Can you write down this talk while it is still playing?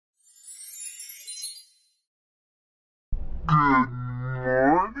everyone.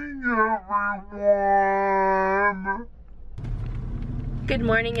 Good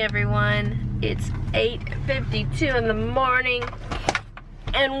morning, everyone. It's 8:52 in the morning,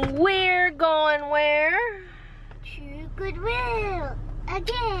 and we're going where? To Goodwill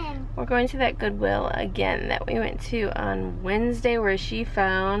again. We're going to that Goodwill again that we went to on Wednesday, where she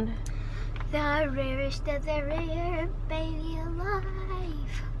found the rarest of the rare baby alive.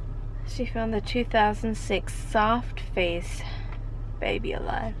 She found the 2006 soft face baby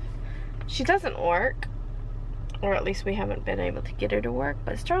alive. She doesn't work, or at least we haven't been able to get her to work,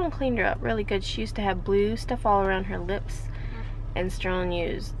 but Sterling cleaned her up really good. She used to have blue stuff all around her lips, and Sterling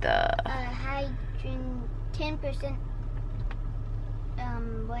used the hydrogen 10%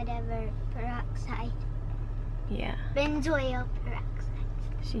 whatever peroxide. Yeah. Benzoyl peroxide.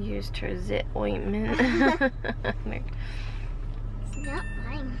 She used her zit ointment. It's not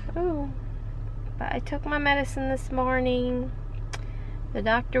mine. Oh, but I took my medicine this morning. The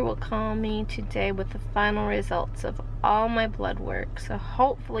doctor will call me today with the final results of all my blood work, so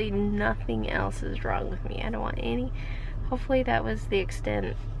hopefully nothing else is wrong with me. I don't want any. Hopefully that was the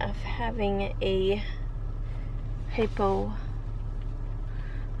extent of having a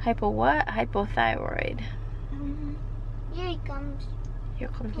hypothyroid. Here he comes. Here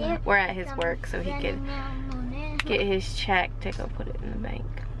comes Mark. We're at his work so he could get his check to go put it in the bank.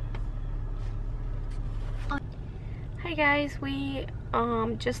 Hi guys, we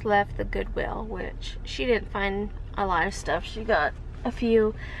just left the Goodwill, which she didn't find a lot of stuff. She got a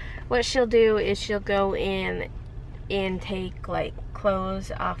few. What she'll do is she'll go in and take like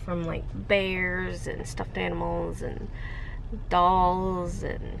clothes off from like bears and stuffed animals and dolls,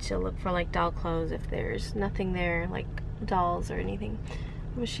 and she'll look for like doll clothes if there's nothing there like dolls or anything.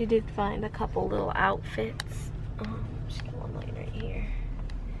 But she did find a couple little outfits. She's got one laying right here.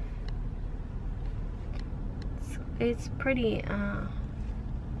 It's pretty,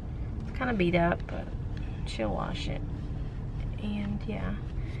 it's kind of beat up, but she'll wash it. And yeah,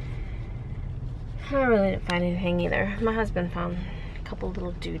 I really didn't find anything either. My husband found a couple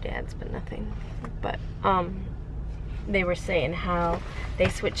little doodads, but nothing. But they were saying how they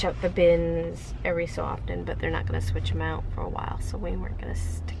switch up the bins every so often, but they're not going to switch them out for a while, so we weren't going to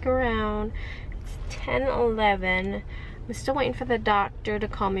stick around. It's 10:11. I'm still waiting for the doctor to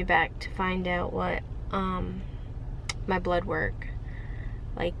call me back to find out what my blood work.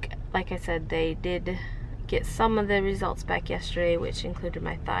 Like I said, they did get some of the results back yesterday, which included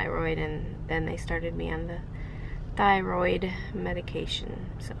my thyroid, and then they started me on the thyroid medication.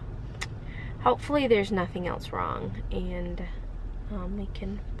 So hopefully there's nothing else wrong, and we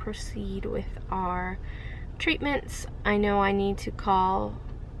can proceed with our treatments. I know I need to call.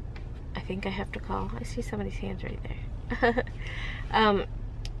 I think I have to call. I see somebody's hands right there.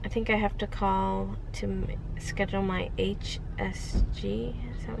 I think I have to call to schedule my HSG, is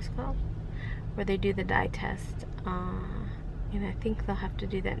that what it's called? Where they do the dye test. And I think they'll have to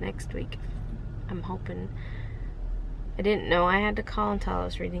do that next week. I'm hoping. I didn't know I had to call until I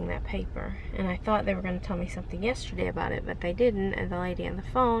was reading that paper. And I thought they were going to tell me something yesterday about it, but they didn't. And the lady on the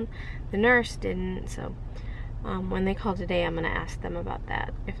phone, the nurse, didn't. So when they call today, I'm going to ask them about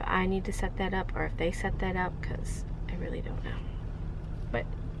that. If I need to set that up or if they set that up, because I really don't know. But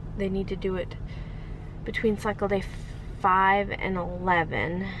they need to do it between cycle day 5 and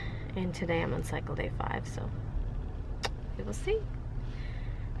 11, and today I'm on cycle day 5, so we will see.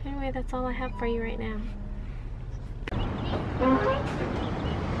 Anyway, that's all I have for you right now.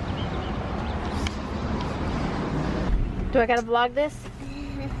 Do I gotta vlog this?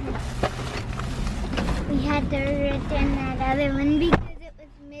 We had to return that other one because it was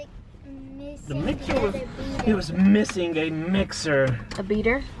missing. The mixer was, it was missing a mixer. A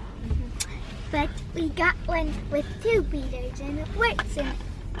beater? But we got one with 2 beaters and it works, and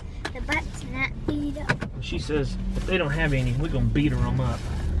the butt's not beat up. She says if they don't have any, we're gonna beat them up.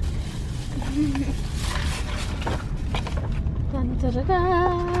 Dun, dun,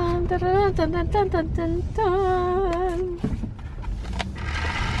 dun, dun, dun, dun, dun, dun, dun, dun.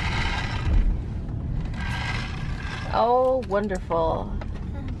 Oh, wonderful.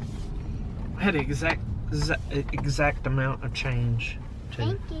 I had an exact amount of change too.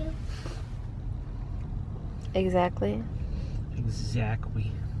 Thank you. Exactly.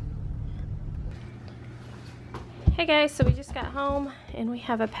 Exactly. Hey guys, so we just got home and we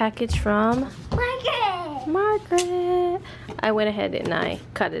have a package from Margaret. I went ahead and I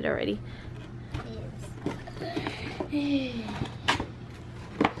cut it already. Oh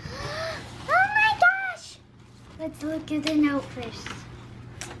my gosh! Let's look at the note first.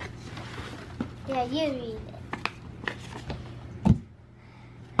 Yeah, you read it.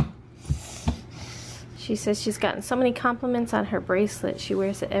 She says she's gotten so many compliments on her bracelet. She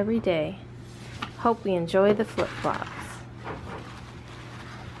wears it every day. Hope we enjoy the flip-flops.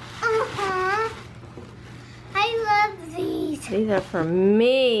 I love these. These are for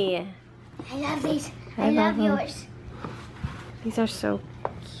me. I love these. I love them. yours. These are so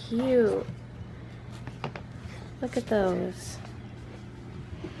cute. Look at those.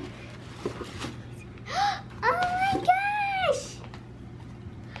 Oh my gosh!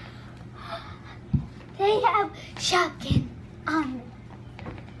 They have shotgun on them.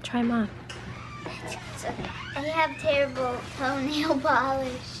 Try them on. I have terrible toenail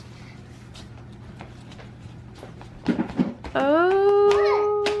polish.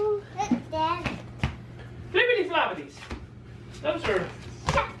 Oh. Look, Dad. Flippity floppities. Those are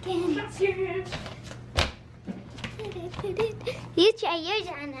Shotguns. shotguns. You try yours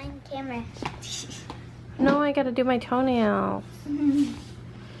on camera. No, I gotta do my toenails.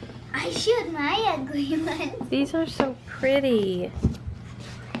 I showed my ugly ones. These are so pretty.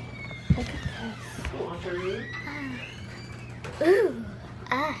 Look at this. Ooh.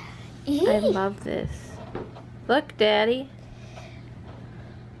 I love this. Look, Daddy.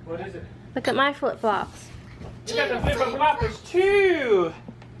 What is it? Look at my flip-flops. You got the flipper floppers too.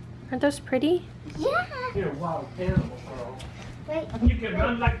 Aren't those pretty? Yeah. You're a wild animal, girl. Wait. You can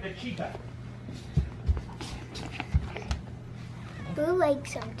run like the cheetah. Boo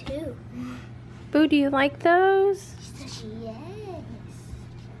likes them too. Boo, do you like those? Yes.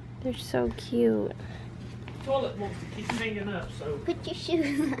 They're so cute. Toilet wants to keep hanging up, so. Put your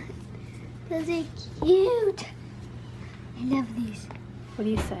shoes on. Those are cute. I love these. What do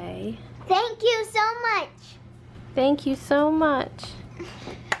you say? Thank you so much. Thank you so much.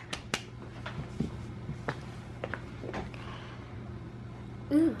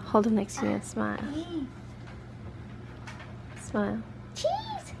 Ooh. Hold them next to you and smile. Smile. Cheese.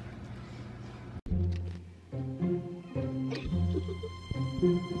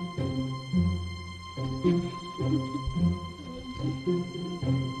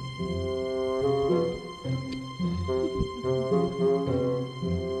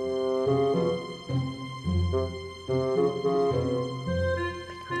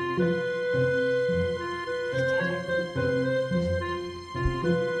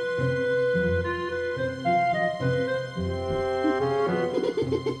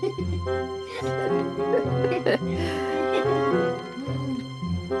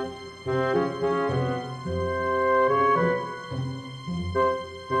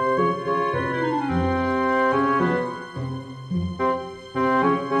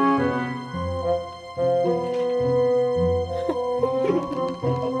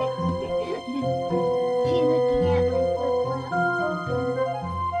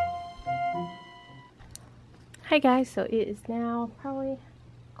 Hi guys, so it is now probably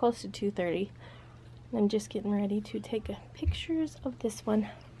close to 2:30. I'm just getting ready to take pictures of this one.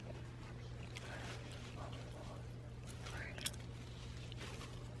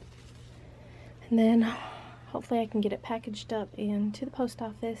 And then hopefully I can get it packaged up and to the post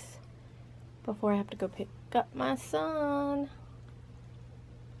office before I have to go pick up my son.